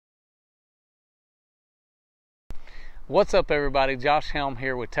What's up everybody, Josh Helm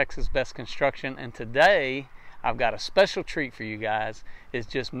here with Texas Best Construction, and today I've got a special treat for you guys. It's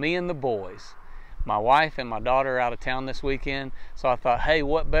just me and the boys. My wife and my daughter are out of town this weekend, so I thought, hey,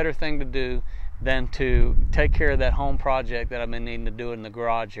 what better thing to do than to take care of that home project that I've been needing to do in the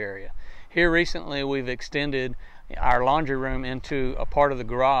garage area. Here recently we've extended our laundry room into a part of the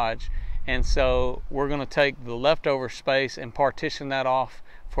garage, and so we're going to take the leftover space and partition that off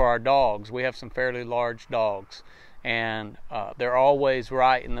for our dogs. We have some fairly large dogs, and they're always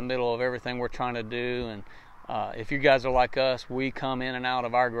right in the middle of everything we're trying to do. And if you guys are like us, we come in and out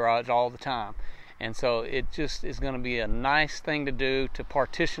of our garage all the time, and so it just is going to be a nice thing to do to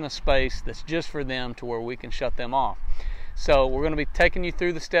partition a space that's just for them to where we can shut them off. So we're going to be taking you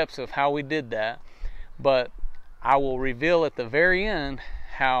through the steps of how we did that, but I will reveal at the very end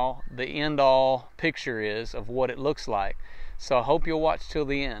how the end-all picture is of what it looks like. So I hope you'll watch till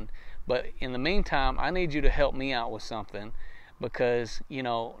the end. But in the meantime, I need you to help me out with something, because, you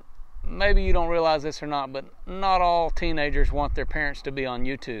know, maybe you don't realize this or not, but not all teenagers want their parents to be on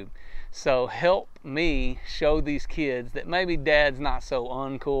YouTube. So help me show these kids that maybe dad's not so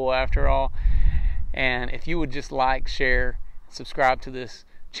uncool after all. And if you would just like, share, subscribe to this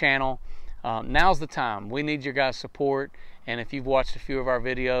channel, now's the time. We need your guys' support. And if you've watched a few of our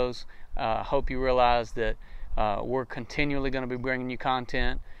videos, I hope you realize that we're continually going to be bringing you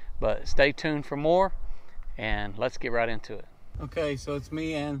content. But stay tuned for more, and let's get right into it. Okay, so it's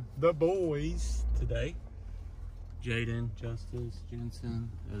me and the boys today. Jaden, Justice,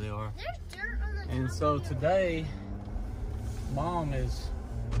 Jensen, there they are. There's dirt on the top. And so today, Mom is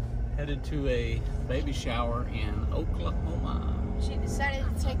headed to a baby shower in Oklahoma. She decided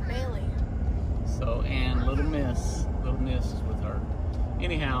to take Bailey. So, and Little Miss is with her.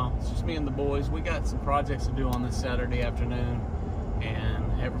 Anyhow, it's just me and the boys. We got some projects to do on this Saturday afternoon,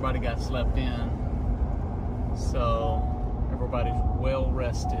 and everybody got slept in. So, everybody's well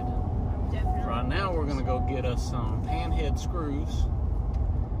rested. Definitely. Right now, we're gonna go get us some panhead screws.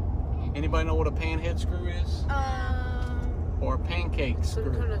 Anybody know what a panhead screw is? Or a pancake screw?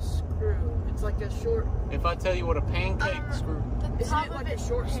 Some kind of screw. It's like a short. If I tell you what a pancake screw, Isn't it like a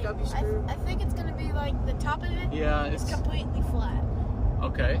short stubby screw? I think it's gonna be like the top of it. yeah, It's completely flat.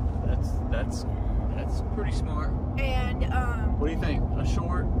 okay. That's pretty smart. And What do you think? A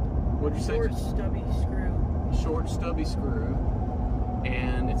short? What'd you say? Short stubby screw. Short stubby screw,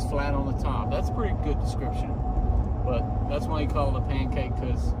 and it's flat on the top. That's a pretty good description, but that's why you call it a pancake,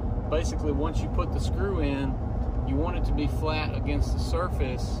 because basically once you put the screw in, you want it to be flat against the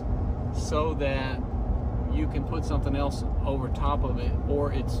surface so that you can put something else over top of it,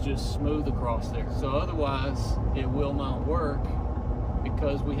 or it's just smooth across there. So otherwise it will not work,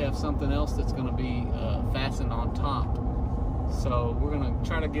 because we have something else that's going to be fastened on top. So we're going to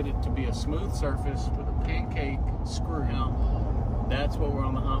try to get it to be a smooth surface with a pancake screw. Now, that's what we're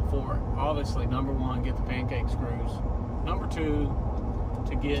on the hunt for. Obviously, number one, get the pancake screws. Number two,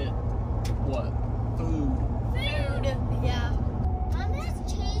 to get what? Food. food. Yeah. Mom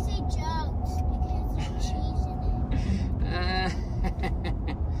has cheesy jokes because there's cheese in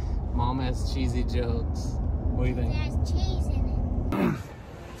it. Mom has cheesy jokes. What do you think? There's cheese in it.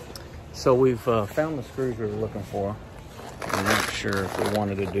 So we've found the screws we were looking for. I'm not sure if we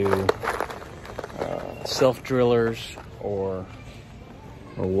wanted to do self drillers or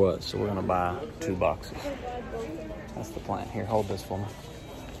what. So we're gonna buy 2 boxes. That's the plan. Here, hold this for me.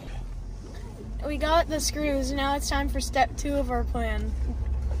 We got the screws. Now it's time for step 2 of our plan,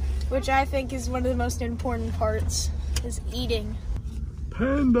 which I think is one of the most important parts, is eating.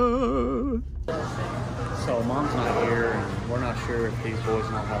 Panda! So Mom's not here, and we're not sure if these boys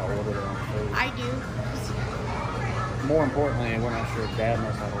know how to order their own food. I do. More importantly, we're not sure if Dad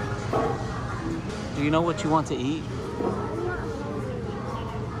knows how to order their food. Do you know what you want to eat?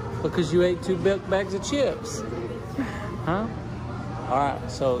 Because you ate 2 big bags of chips. Huh? Alright,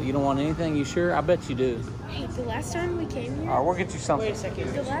 so you don't want anything? You sure? I bet you do. Hey, the last time we came here, Alright, we'll get you something. Wait a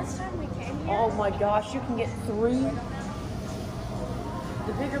second. the last time we came here, Oh my gosh, you can get 3.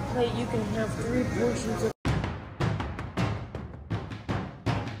 The bigger plate, you can have 3 portions of.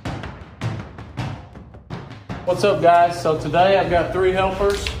 What's up, guys? So today I've got 3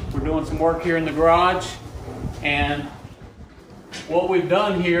 helpers. We're doing some work here in the garage, and what we've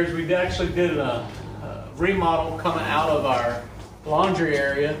done here is we actually did a remodel coming out of our laundry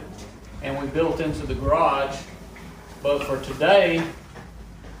area, and we built into the garage. But for today,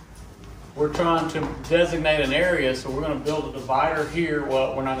 we're trying to designate an area, so we're going to build a divider here.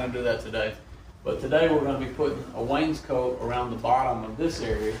 Well, we're not going to do that today, but today we're going to be putting a wainscot around the bottom of this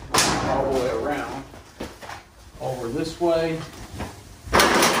area, all the way around, over this way,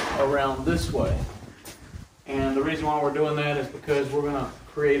 around this way. And the reason why we're doing that is because we're going to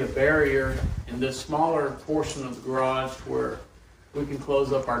create a barrier in this smaller portion of the garage where we can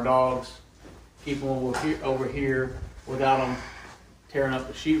close up our dogs, keep them over here without them tearing up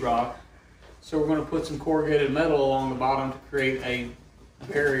the sheetrock. So we're going to put some corrugated metal along the bottom to create a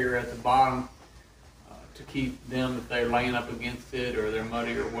barrier at the bottom to keep them, if they're laying up against it or they're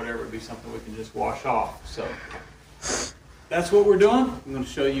muddy or whatever, it'd be something we can just wash off. So that's what we're doing. I'm going to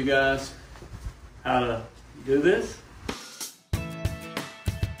show you guys how to do this.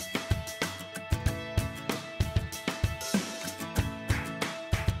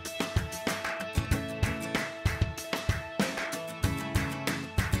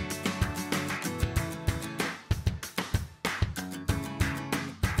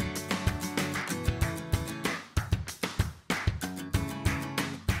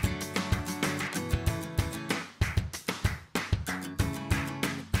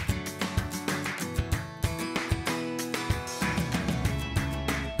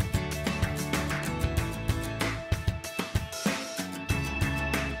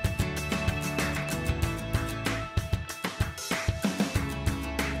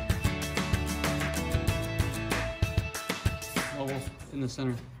 Bubble in the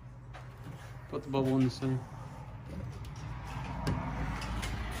center. Put the bubble in the center.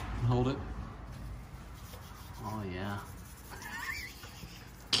 And hold it. Oh yeah.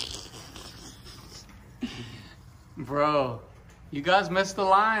 Bro, you guys missed the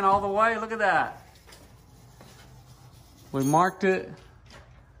line all the way. Look at that. We marked it.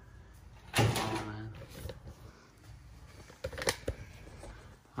 Oh man.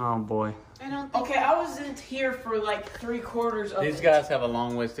 Oh boy. Okay, I wasn't here for like 3/4 of These it. guys have a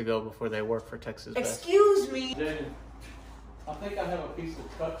long ways to go before they work for Texas Best. Excuse me. Jaden, I think I have a piece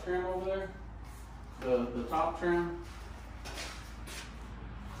of cut trim over there. The top trim.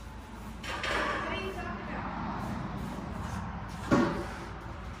 What are you talking about?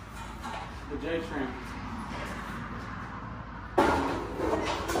 The J trim.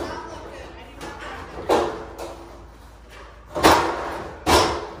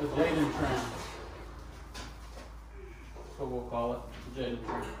 The Jaden trim. That's what we'll call it. The Jaden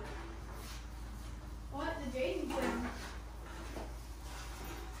trim. What? The Jaden trim?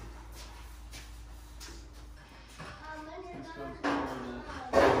 Let's go through this.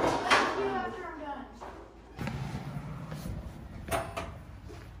 Let's do it after I'm done.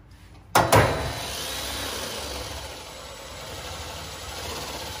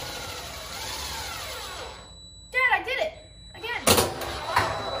 Dad, I did it! Again!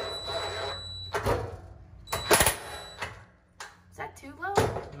 Is that too low?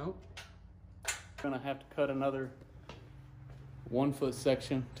 Nope. Gonna have to cut another 1 foot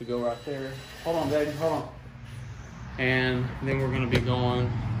section to go right there. Hold on, Daddy, hold on. And then we're gonna be going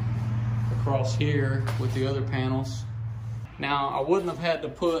across here with the other panels. Now, I wouldn't have had to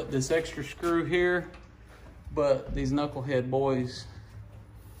put this extra screw here, but these knucklehead boys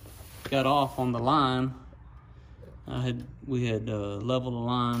got off on the line. We had leveled the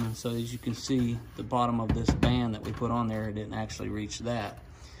line, and so as you can see, the bottom of this band that we put on there, it didn't actually reach that.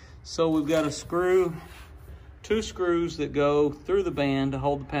 So we've got a screw, 2 screws that go through the band to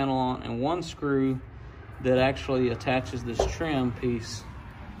hold the panel on, and 1 screw that actually attaches this trim piece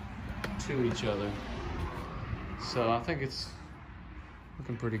to each other. So I think it's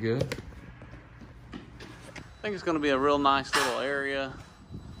looking pretty good. I think it's gonna be a real nice little area.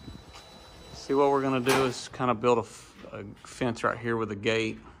 See, what we're gonna do is kind of build a fence right here with a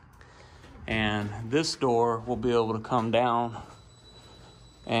gate. And this door will be able to come down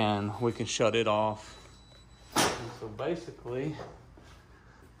and we can shut it off. And so basically,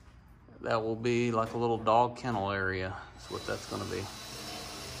 that will be like a little dog kennel area. That's what that's gonna be.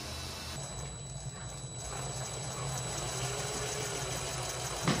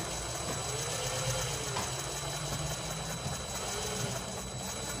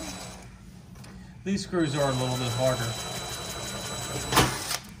 These screws are a little bit harder,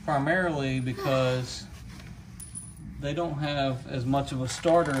 primarily because they don't have as much of a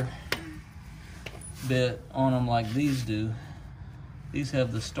starter bit on them like these do. These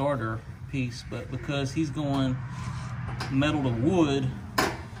have the starter piece, but because he's going metal to wood,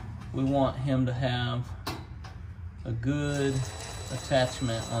 we want him to have a good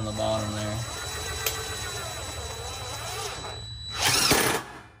attachment on the bottom there.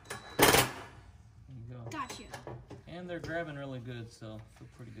 Gotcha. And they're grabbing really good, so I feel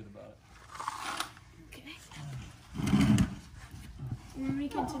pretty good about it. Okay. You want me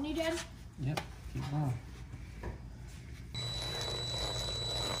to continue, Dad? Yep, keep going.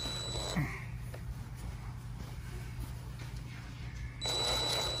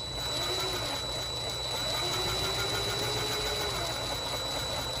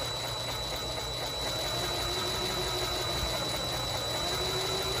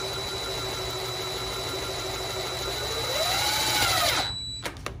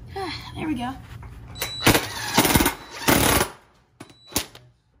 we go.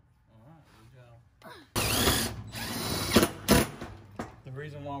 The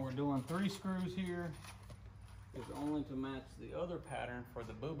reason why we're doing 3 screws here is only to match the other pattern for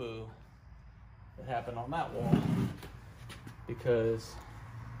the boo-boo that happened on that wall. Because,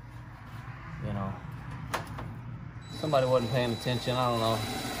 you know, somebody wasn't paying attention. I don't know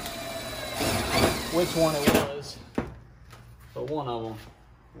which one it was, but one of them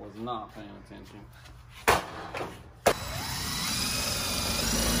was not paying attention.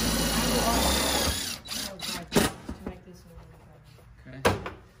 Okay.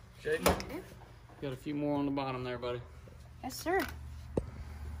 Jake, got a few more on the bottom there, buddy. Yes, sir.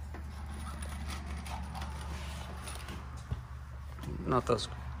 Not those.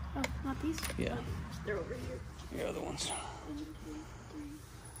 Oh, not these? Yeah. They're over here. The other ones.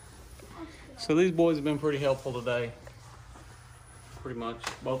 So these boys have been pretty helpful today. Pretty much,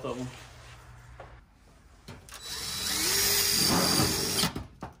 both of them.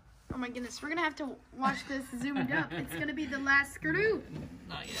 Oh my goodness, we're gonna have to watch this zoomed up. It's gonna be the last screw.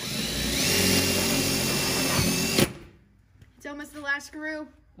 Not yet. It's almost the last screw.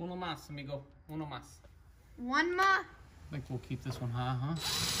 Uno más, amigo. Uno más. One more. I think we'll keep this one high, huh?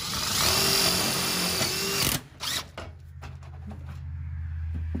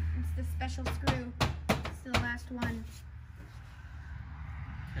 It's the special screw. It's the last one.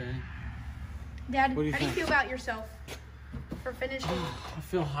 Okay. Dad, What do you how do you think? feel about yourself for finishing? I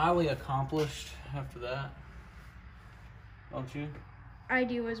feel highly accomplished after that. Don't you? I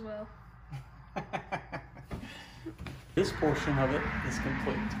do as well. This portion of it is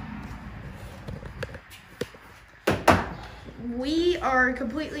complete. We are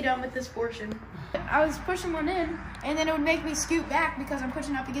completely done with this portion. I was pushing one in, and then it would make me scoot back because I'm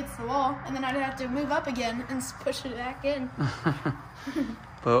pushing up against the wall, and then I'd have to move up again and push it back in.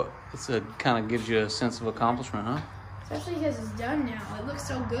 But it kind of gives you a sense of accomplishment, huh? Especially because it's done now. It looks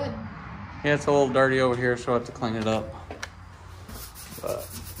so good. Yeah, it's a little dirty over here, so I have to clean it up. But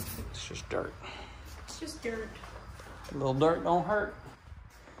it's just dirt. It's just dirt. A little dirt don't hurt.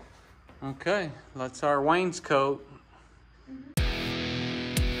 Okay, that's our wainscoat.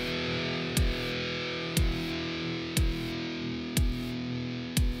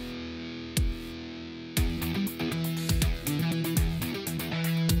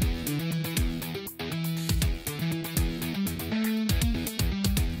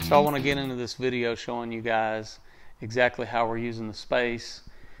 So I want to get into this video showing you guys exactly how we're using the space.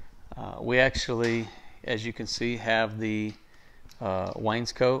 We actually, as you can see, have the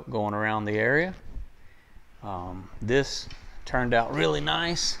wainscot going around the area. This turned out really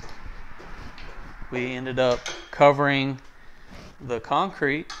nice. We ended up covering the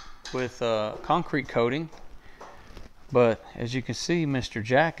concrete with concrete coating, but as you can see, Mr.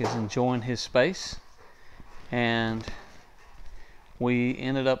 Jack is enjoying his space, and we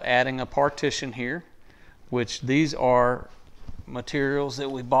ended up adding a partition here, which these are materials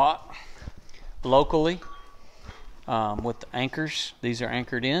that we bought locally with the anchors. These are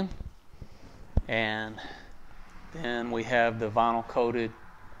anchored in, and then we have the vinyl coated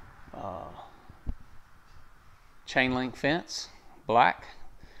chain link fence, black.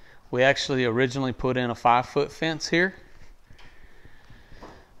 We actually originally put in a 5-foot fence here,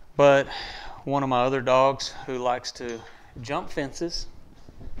 but one of my other dogs who likes to jump fences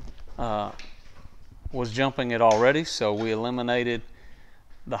was jumping it already, so we eliminated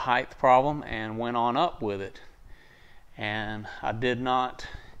the height problem and went on up with it. And I did not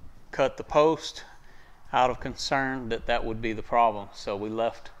cut the post out of concern that that would be the problem, so we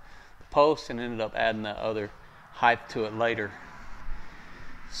left the post and ended up adding that other height to it later.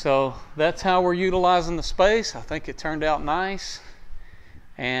 So that's how we're utilizing the space. I think it turned out nice,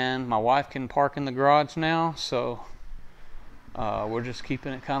 and my wife can park in the garage now, so we're just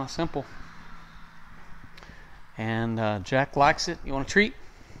keeping it kind of simple. And Jack likes it. You want a treat?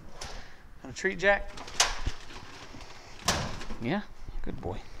 Want a treat, Jack? Yeah, good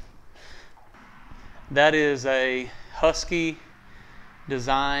boy. That is a Husky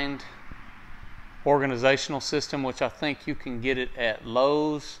designed organizational system, which I think you can get it at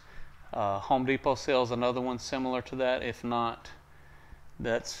Lowe's. Home Depot sells another one similar to that. If not,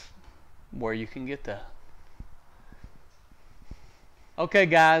 that's where you can get that. Okay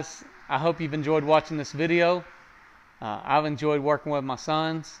guys, I hope you've enjoyed watching this video. I've enjoyed working with my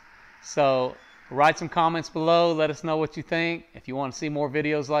sons, so write some comments below, let us know what you think. If you want to see more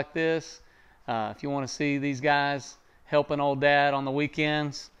videos like this, if you want to see these guys helping old dad on the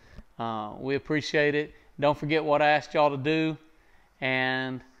weekends, we appreciate it. Don't forget what I asked y'all to do,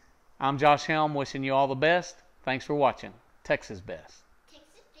 and I'm Josh Helm, wishing you all the best. Thanks for watching. Texas Best.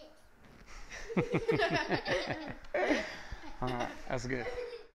 Texas Best. All right, that's good.